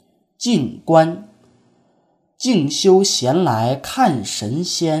静观，静修闲来看神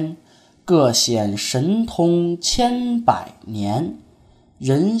仙，各显神通千百年。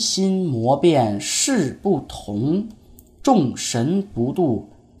人心魔变事不同，众神不渡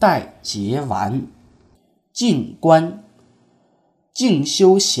待劫完。静观，静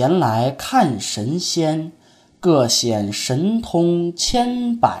修闲来看神仙，各显神通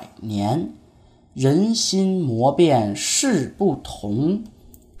千百年。人心魔变事不同，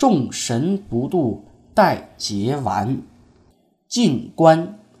众神不渡待劫完。静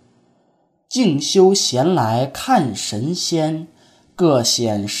观，静修闲来看神仙，各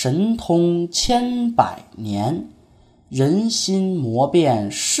显神通千百年。人心魔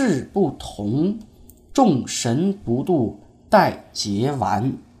变事不同，众神不渡待劫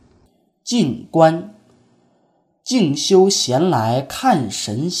完。静观，静修闲来看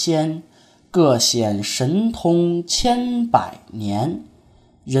神仙，各显神通千百年。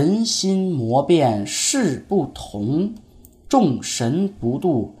人心魔变事不同，众神不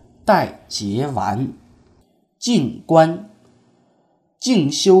渡待劫完。静观，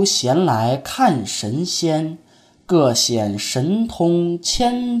静修闲来看神仙，各显神通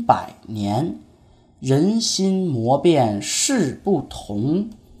千百年。人心魔变事不同，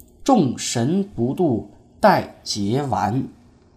众神不渡待劫完。